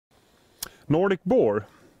Nordik Boar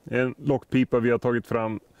är en lockpipa vi har tagit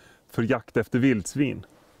fram för jakt efter vildsvin.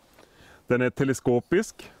 Den är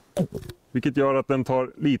teleskopisk, vilket gör att den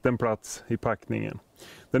tar liten plats i packningen.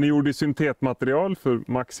 Den är gjord i syntetmaterial för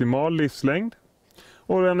maximal livslängd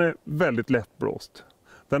och den är väldigt lättblåst.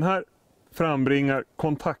 Den här frambringar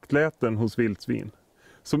kontaktläten hos vildsvin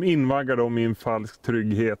som invaggar dem i en falsk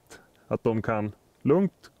trygghet att de kan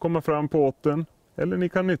lugnt komma fram på åten, eller ni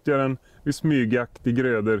kan nyttja den vid smygjakt i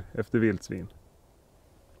grödor efter vildsvin.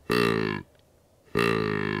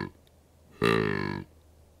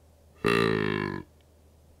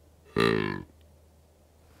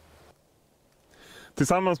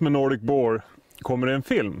 Tillsammans med Nordik Boar kommer en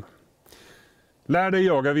film. Lär dig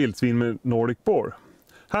jaga vildsvin med Nordik Boar.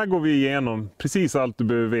 Här går vi igenom precis allt du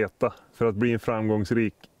behöver veta för att bli en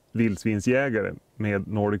framgångsrik vildsvinsjägare med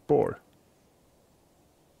Nordik Boar.